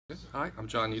Hi, I'm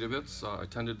John Niedowitz. I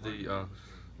attended the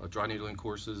dry needling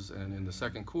courses, and in the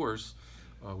second course,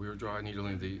 we were dry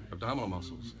needling the abdominal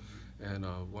muscles. And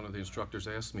one of the instructors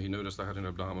asked me, he noticed I had an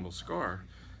abdominal scar,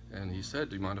 and he said,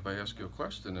 "Do you mind if I ask you a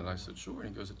question?" And I said, "Sure." And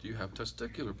he goes, "Do you have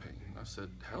testicular pain?" And I said,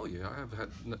 "Hell yeah, I have had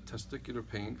testicular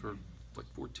pain for like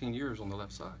 14 years on the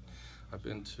left side. I've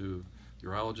been to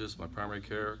urologists, my primary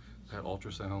care, had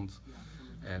ultrasounds,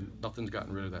 and nothing's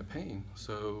gotten rid of that pain."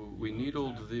 So we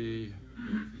needled the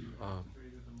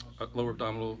lower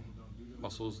abdominal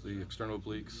muscles, the external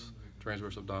obliques,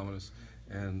 transverse abdominis,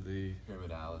 and the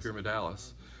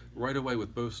pyramidalis, right away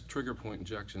with both trigger point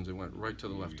injections. It went right to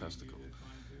the left testicle,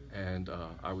 and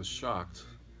I was shocked.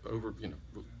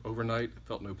 Overnight,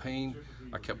 felt no pain.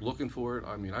 I kept looking for it.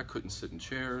 I mean, I couldn't sit in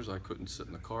chairs. I couldn't sit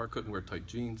in the car. Couldn't wear tight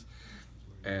jeans,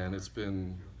 and it's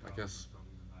been, I guess,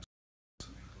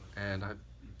 and I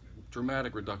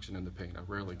dramatic reduction in the pain. I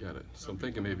rarely get it, so I'm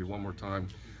thinking maybe one more time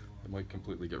I might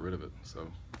completely get rid of it. So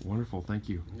wonderful, thank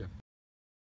you. yeah.